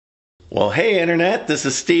Well, hey Internet, this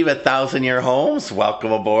is Steve at Thousand Year Homes.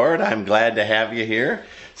 Welcome aboard. I'm glad to have you here.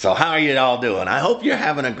 So how are you all doing? I hope you're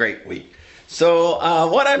having a great week. So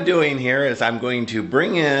what I'm doing here is I'm going to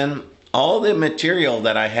bring in all the material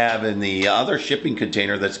that I have in the other shipping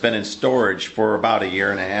container that's been in storage for about a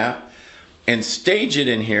year and a half and stage it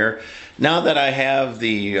in here now that I have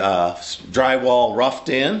the drywall roughed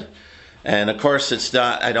in. And of course it's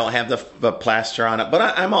not, I don't have the plaster on it,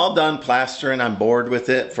 but I'm all done plastering. I'm bored with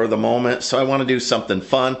it for the moment, so I want to do something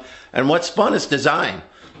fun. And what's fun is design.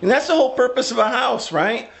 And that's the whole purpose of a house,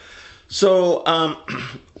 right? So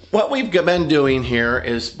what we've been doing here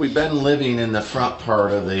is we've been living in the front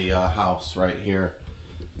part of the house right here.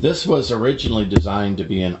 This was originally designed to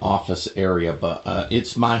be an office area, but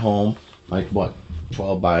it's my home, like what,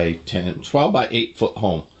 12 by 8 foot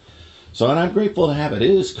home. So, and I'm grateful to have it. It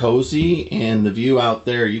is cozy, and the view out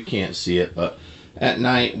there, you can't see it, but at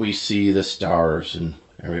night we see the stars and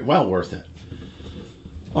everything. Well worth it.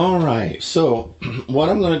 All right, so what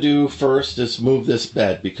I'm going to do first is move this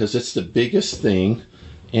bed because it's the biggest thing,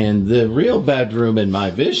 and the real bedroom in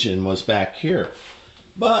my vision was back here.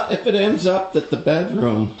 But if it ends up that the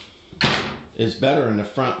bedroom is better in the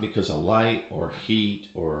front because of light or heat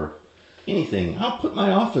or anything, I'll put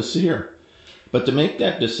my office here. But to make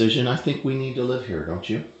that decision, I think we need to live here, don't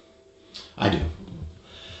you? I do.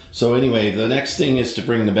 So anyway, the next thing is to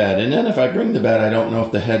bring the bed. And then if I bring the bed, I don't know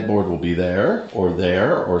if the headboard will be there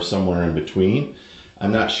or somewhere in between.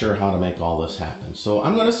 I'm not sure how to make all this happen. So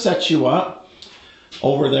I'm going to set you up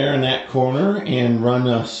over there in that corner and run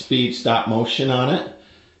a speed stop motion on it.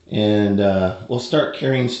 And we'll start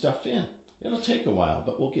carrying stuff in. It'll take a while,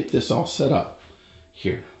 but we'll get this all set up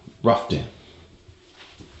here, roughed in.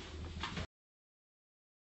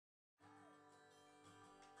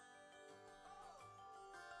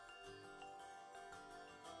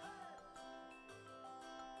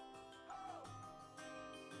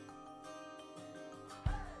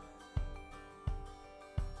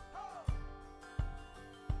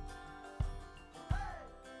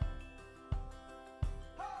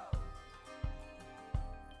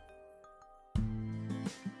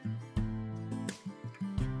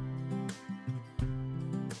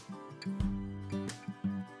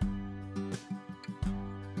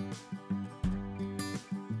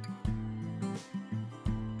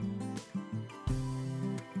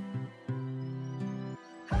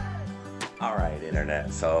 All right,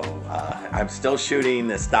 Internet, so I'm still shooting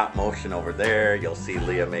the stop motion over there. You'll see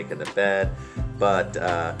Leah making the bed, but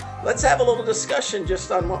let's have a little discussion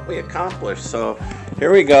just on what we accomplished. So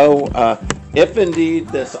here we go. If indeed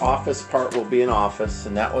this office part will be an office,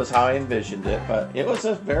 and that was how I envisioned it, but it was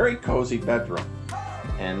a very cozy bedroom.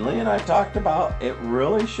 And Leah and I talked about it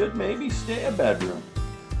really should maybe stay a bedroom.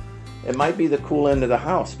 It might be the cool end of the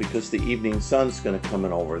house because the evening sun's going to come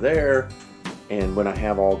in over there. And when I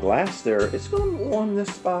have all glass there, it's going to warm this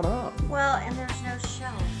spot up. Well, and there's no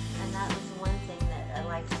shelf. And that was one thing that I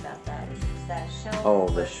liked about that. Is that shelf. Oh,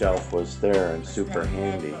 the shelf was there and super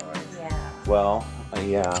handy. Yeah. Well,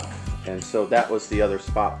 yeah. And so that was the other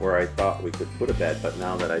spot where I thought we could put a bed. But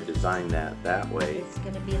now that I designed that way, it's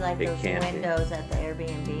going to be like those windows at the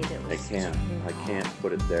Airbnb. That was I can't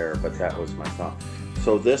put it there, but that was my thought.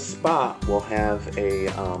 So this spot will have a...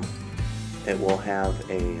 it will have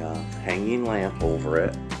a hanging lamp over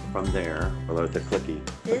it from there, or the clicky.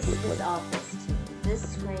 This is office too.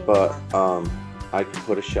 This screen. But I could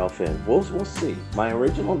put a shelf in. We'll see. My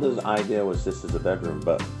original idea was this is a bedroom,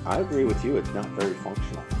 but I agree with you. It's not very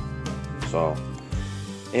functional. So,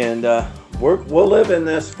 and we'll live in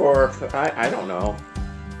this for I don't know,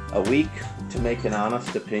 a week to make an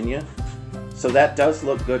honest opinion. So that does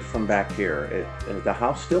look good from back here. The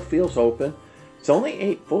house still feels open. It's only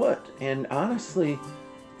 8 foot, and honestly,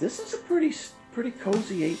 this is a pretty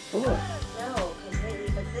cozy 8 foot. No,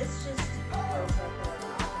 completely, but this just feels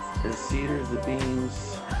like The cedars, the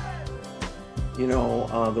beams, you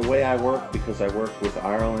know, the way I work, because I work with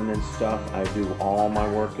Ireland and stuff, I do all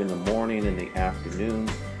my work in the morning and the afternoon.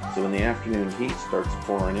 So when the afternoon heat starts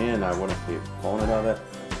pouring in, I wouldn't be a proponent of it.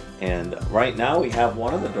 And right now we have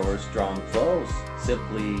one of the doors drawn closed,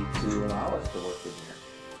 simply to allow us to work in here.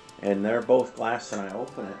 And they're both glass and I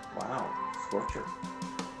open it. Wow, scorcher.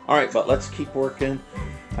 All right, but let's keep working.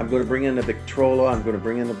 I'm going to bring in the Victrola. I'm going to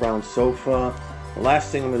bring in the brown sofa. The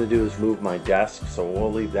last thing I'm going to do is move my desk, so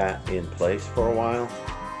we'll leave that in place for a while.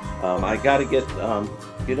 I got to get,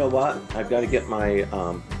 you know what? I've got to get my...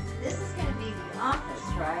 this is going to be the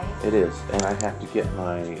office, right? It is, and I have to get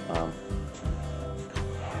my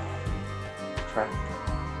track,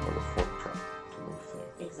 or the fork track to move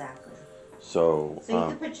things. Exactly. So you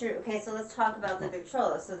can put your, okay, so let's talk about the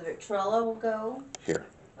Victrola. So the Victrola will go here.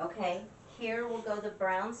 Okay, here will go the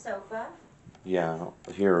brown sofa. Yeah,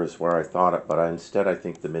 here is where I thought it, but instead I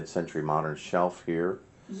think the mid-century modern shelf here.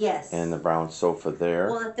 Yes. And the brown sofa there.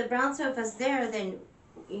 Well, if the brown sofa's there, then,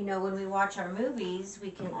 you know, when we watch our movies,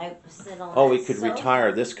 I sit on Oh, that we could sofa.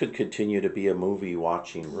 retire. This could continue to be a movie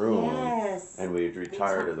watching room. Yes. And we'd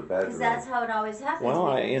retire to the bedroom. Because that's how it always happens. Well,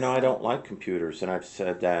 I don't like computers, and I've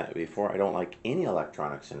said that before. I don't like any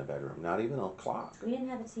electronics in the bedroom, not even a clock. We didn't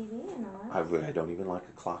have a TV in ours. I don't even like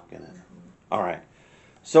a clock in it. All right.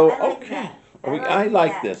 So, I like okay. that. I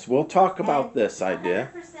like this. We'll talk about this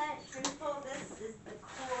idea. 100% truthful, this is the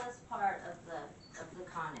coolest part of the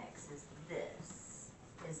Connex, is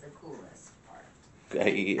the coolest part.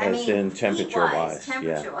 In temperature-wise.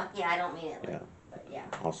 Temperature-wise. Yeah, I don't mean it like, but yeah.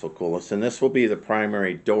 Also coolest. And this will be the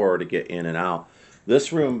primary door to get in and out.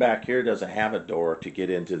 This room back here doesn't have a door to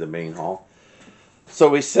get into the main hall. So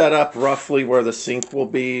we set up roughly where the sink will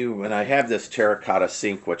be, and I have this terracotta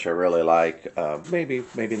sink, which I really like. Maybe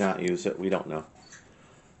not use it. We don't know.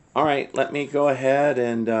 All right, let me go ahead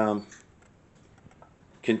and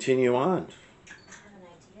continue on.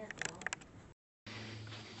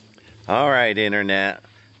 All right, Internet.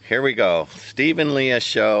 Here we go. Steve and Leah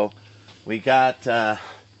show. We got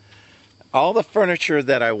all the furniture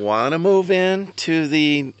that I want to move in to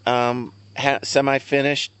the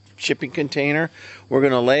semi-finished shipping container. We're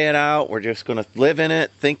going to lay it out. We're just going to live in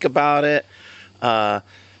it, think about it. I'm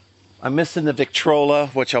missing the Victrola,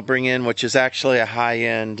 which I'll bring in, which is actually a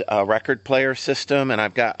high-end record player system, and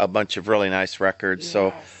I've got a bunch of really nice records,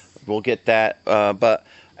 so we'll get that. But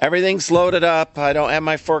everything's loaded up. I don't have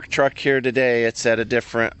my fork truck here today. It's at a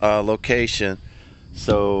different location.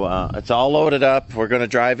 So it's all loaded up. We're going to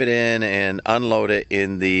drive it in and unload it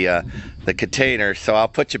in the container. So I'll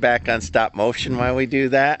put you back on stop motion while we do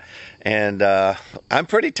that. And I'm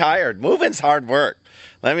pretty tired. Moving's hard work,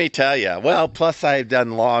 let me tell you. Well, plus I've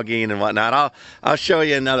done logging and whatnot. I'll show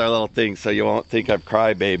you another little thing so you won't think I'm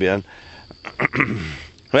crybabying.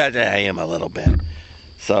 Well, I am a little bit.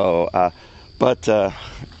 So, but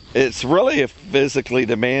it's really physically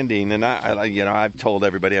demanding. And I've told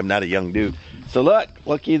everybody I'm not a young dude. So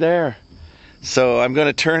looky there. So I'm going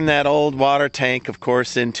to turn that old water tank, of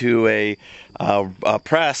course, into a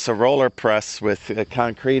press, a roller press with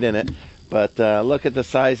concrete in it. But look at the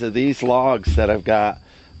size of these logs that I've got.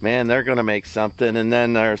 Man, they're going to make something. And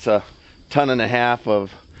then there's a 1.5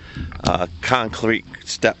 tons of concrete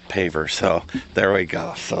step paver. So there we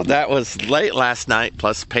go. So that was late last night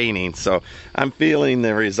plus painting. So I'm feeling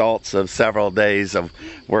the results of several days of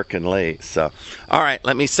working late. So all right,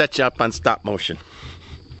 let me set you up on stop motion.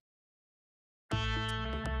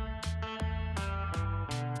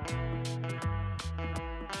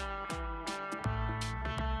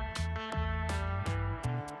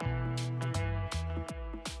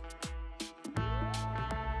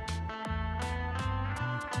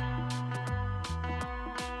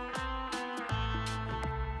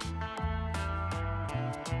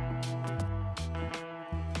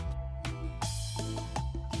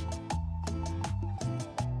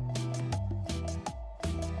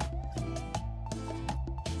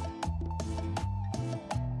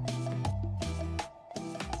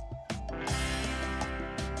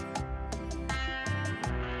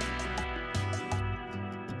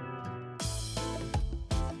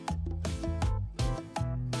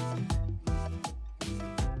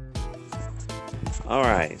 All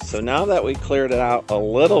right, so now that we cleared it out a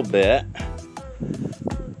little bit,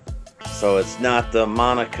 so it's not the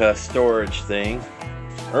Monica storage thing.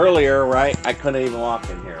 Earlier, right, I couldn't even walk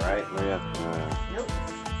in here, right, Leah? Nope.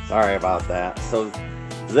 Sorry about that. So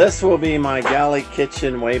this will be my galley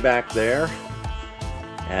kitchen way back there.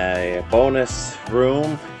 A bonus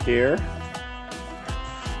room here.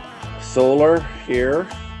 Solar here.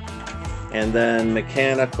 And then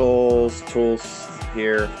mechanicals, tools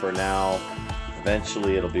here for now.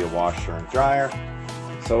 Eventually it'll be a washer and dryer.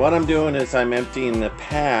 So what I'm doing is I'm emptying the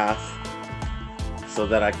path so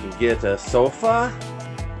that I can get a sofa,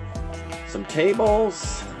 some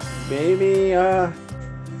tables, maybe a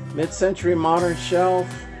mid-century modern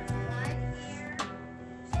shelf.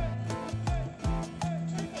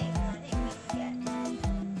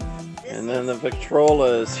 And then the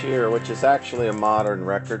Victrola is here, which is actually a modern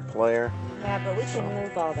record player. Yeah, but we can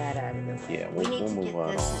move all that out of the way. Yeah, we'll move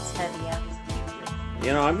on. This is heavy out.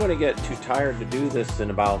 You know, I'm going to get too tired to do this in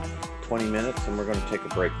about 20 minutes, and we're going to take a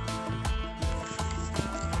break.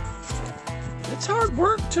 It's hard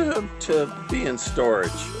work to be in storage.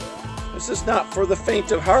 This is not for the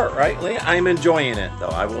faint of heart, right, Leah? I'm enjoying it, though.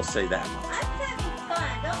 I will say that much. I'm having fun.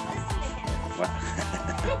 Don't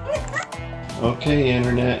listen to him. Okay,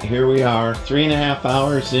 Internet, here we are, 3.5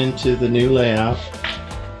 hours into the new layout.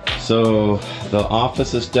 So the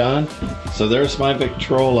office is done. So there's my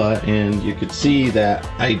Victrola, and you could see that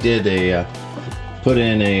I did put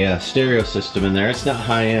in a stereo system in there. It's not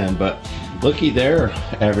high end, but looky there,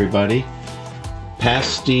 everybody.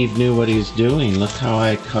 Past Steve knew what he was doing. Look how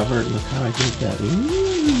I covered, look how I did that.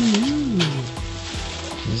 Ooh,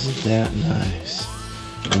 isn't that nice?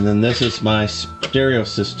 And then this is my stereo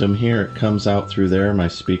system here. It comes out through there, my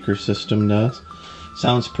speaker system does.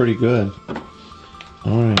 Sounds pretty good.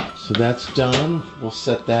 Alright, so that's done. We'll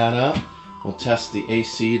set that up. We'll test the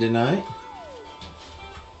AC tonight.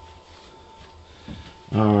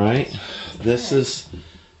 Alright, this is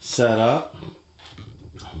set up.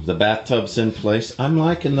 The bathtub's in place. I'm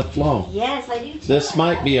liking the flow. Yes, I do too. This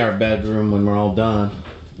might be our bedroom when we're all done.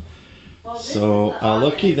 Well, So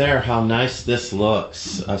looky there how nice this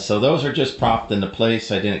looks. So those are just propped into place.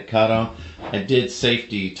 I didn't cut them. I did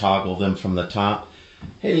safety toggle them from the top.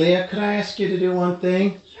 Hey Leah, could I ask you to do one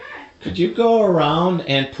thing? Sure. Could you go around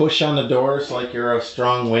and push on the doors like you're a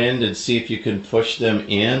strong wind and see if you can push them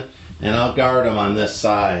in? And I'll guard them on this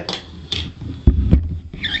side.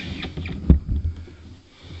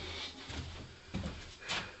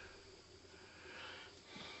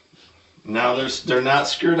 Now they're not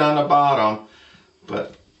screwed on the bottom,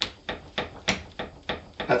 but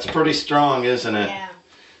that's pretty strong, isn't it? Yeah.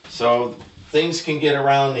 So things can get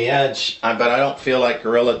around the edge, but I don't feel like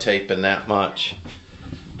Gorilla Taping that much.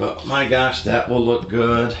 But my gosh, that will look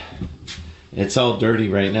good. It's all dirty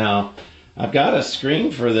right now. I've got a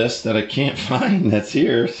screen for this that I can't find that's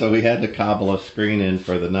here, so we had to cobble a screen in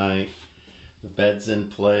for the night. The bed's in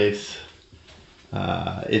place.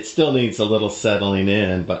 It still needs a little settling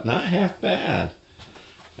in, but not half bad.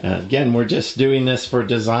 Again, we're just doing this for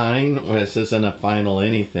design. This isn't a final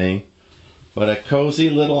anything. But a cozy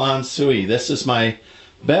little ensuite. This is my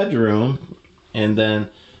bedroom, and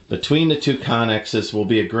then between the two connexes will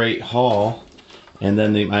be a great hall. And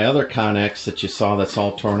then my other connex that you saw that's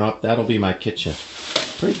all torn up, that'll be my kitchen.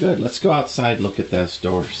 Pretty good. Let's go outside and look at those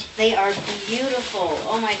doors. They are beautiful.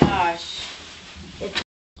 Oh my gosh.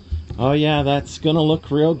 Oh yeah, that's gonna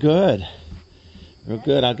look real good. Real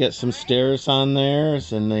good. I'll get some stairs on there,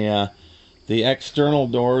 and the external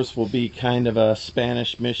doors will be kind of a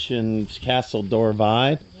Spanish Mission castle door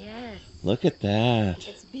vibe. Yes. Look at that.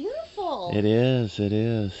 It's beautiful. It is, it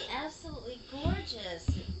is. Absolutely gorgeous.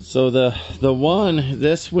 So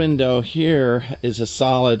this window here is a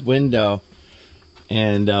solid window,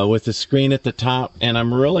 and with a screen at the top, and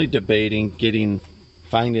I'm really debating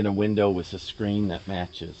finding a window with a screen that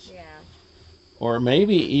matches. Yeah. Or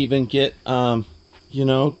maybe even get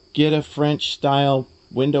get a French style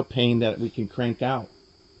window pane that we can crank out.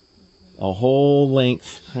 A whole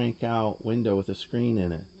length crank out window with a screen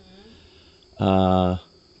in it.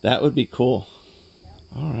 That would be cool.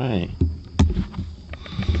 All right.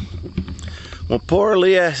 Well, poor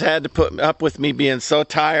Leah has had to put up with me being so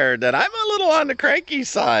tired that I'm a little on the cranky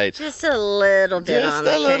side. Just a little bit Just on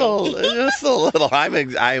a the little, cranky. just a little.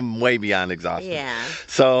 I'm way beyond exhausted. Yeah.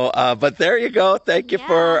 So, but there you go. Thank you Yeah.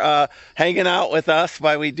 for hanging out with us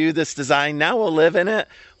while we do this design. Now we'll live in it.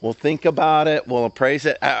 We'll think about it. We'll appraise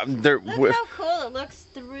it. Look how cool it looks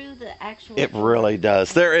through the actual. It really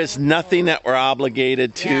does. There is nothing that we're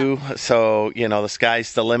obligated to. Yeah. So, the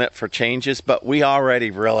sky's the limit for changes. But we already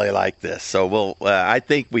really like this. So I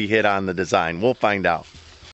think we hit on the design. We'll find out.